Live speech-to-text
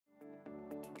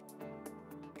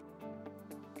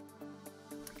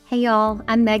Hey y'all,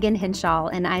 I'm Megan Henshaw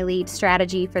and I lead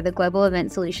strategy for the Global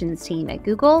Event Solutions team at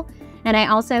Google, and I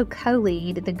also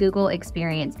co-lead the Google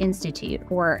Experience Institute,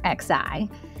 or XI.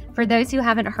 For those who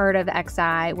haven't heard of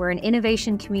XI, we're an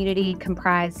innovation community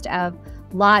comprised of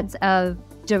lots of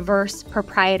diverse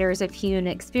proprietors of human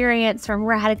experience from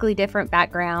radically different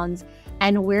backgrounds,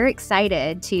 and we're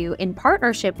excited to, in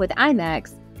partnership with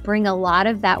IMEX, bring a lot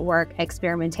of that work,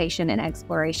 experimentation, and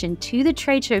exploration to the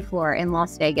trade show floor in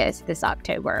Las Vegas this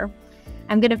October.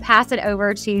 I'm going to pass it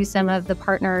over to some of the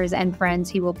partners and friends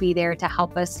who will be there to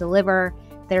help us deliver.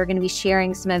 They're going to be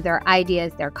sharing some of their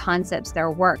ideas, their concepts,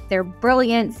 their work, their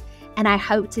brilliance, and I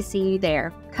hope to see you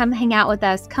there. Come hang out with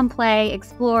us, come play,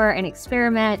 explore, and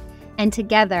experiment, and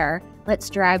together,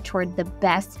 let's drive toward the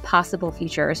best possible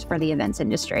futures for the events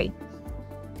industry.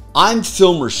 I'm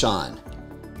Phil Mershon.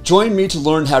 Join me to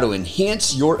learn how to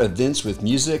enhance your events with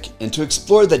music and to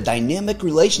explore the dynamic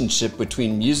relationship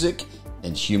between music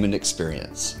and human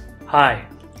experience. Hi,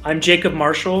 I'm Jacob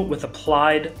Marshall with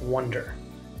Applied Wonder,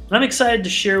 and I'm excited to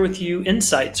share with you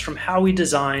insights from how we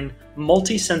design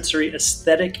multisensory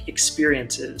aesthetic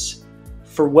experiences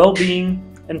for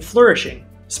well-being and flourishing,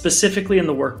 specifically in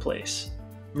the workplace.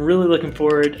 I'm really looking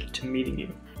forward to meeting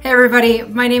you. Hey everybody,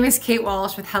 my name is Kate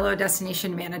Walsh with Hello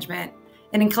Destination Management.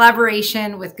 And in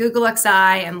collaboration with Google XI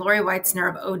and Lori Weitzner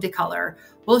of Ode to Color,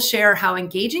 we'll share how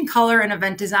engaging color and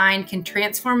event design can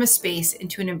transform a space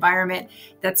into an environment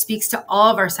that speaks to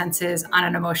all of our senses on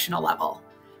an emotional level.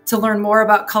 To learn more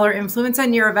about color influence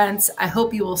on your events, I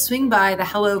hope you will swing by the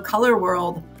Hello Color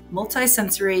World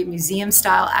multi-sensory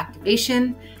museum-style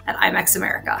activation at IMEX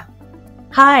America.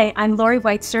 Hi, I'm Lori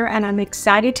Weitzner, and I'm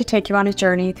excited to take you on a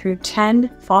journey through 10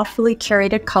 thoughtfully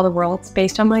curated color worlds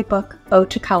based on my book, Ode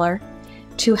to Color,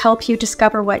 to help you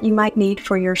discover what you might need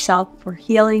for yourself, for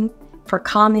healing, for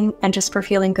calming, and just for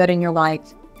feeling good in your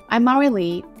life. I'm Mari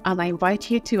Lee, and I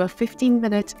invite you to a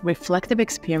 15-minute reflective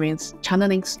experience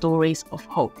channeling stories of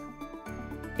hope.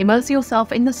 Immerse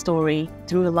yourself in the story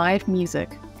through live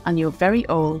music and your very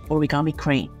own origami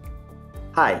crane.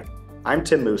 Hi, I'm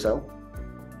Tim Musso.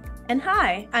 And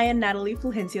hi, I am Natalie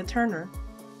Fulgencio Turner.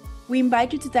 We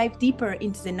invite you to dive deeper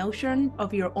into the notion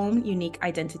of your own unique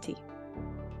identity,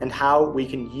 and how we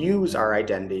can use our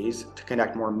identities to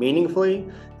connect more meaningfully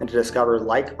and to discover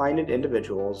like-minded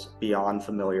individuals beyond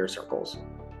familiar circles.